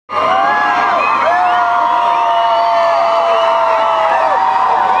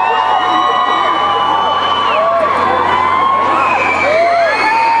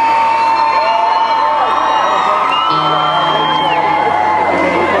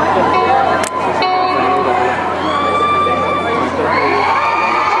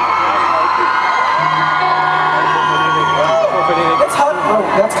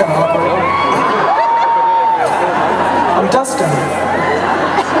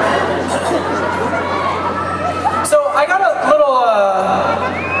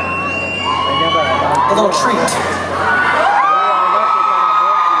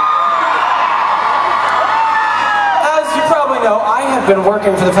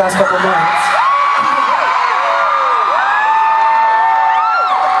for the past couple months.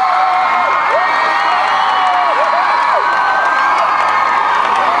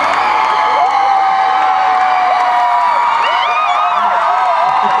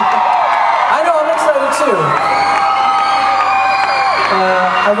 I know, I'm excited too.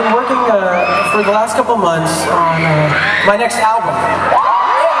 I've been working for the last couple months on my next album.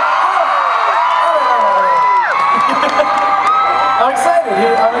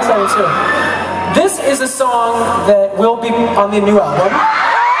 I'm excited too. This is a song that will be on the new album.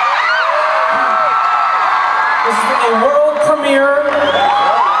 This is a world premiere.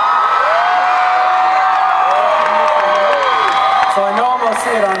 So I know I'm going to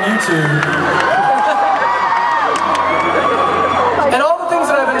see it on YouTube. And all the things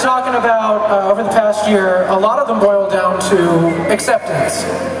that I've been talking about over the past year, a lot of them boil down to acceptance.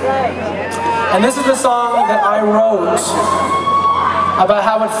 And this is the song that I wrote about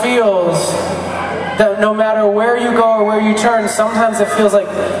how it feels that no matter where you go or where you turn, sometimes it feels like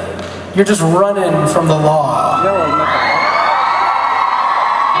you're just running from the law.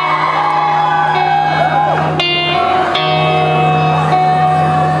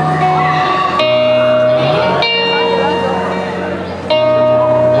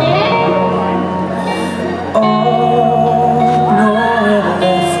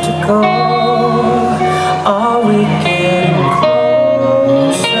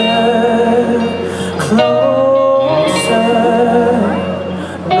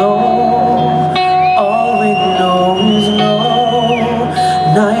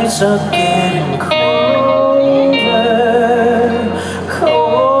 Are getting colder,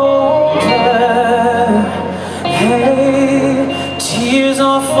 colder. Hey, tears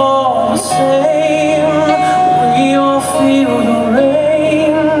all fall the same. We all feel the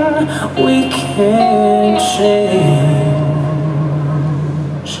rain. We can't change.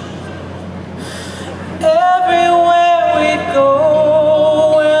 Everywhere we go,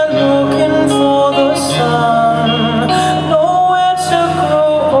 we're looking for the sun. Nowhere to go.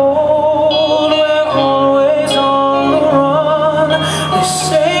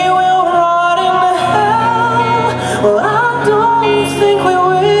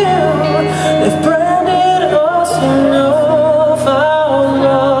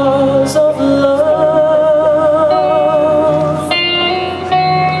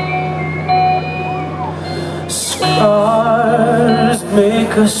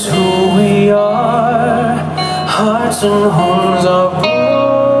 Make us who we are. Hearts and homes are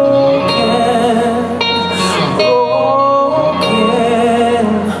broken, broken.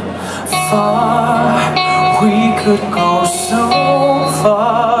 Far, we could go so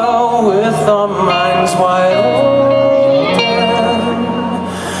far with our minds wide open,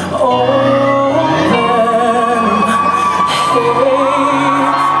 open. Hey,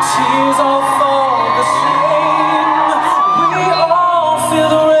 tears all fall the same. We all feel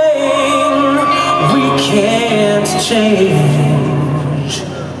the rain. We can't change.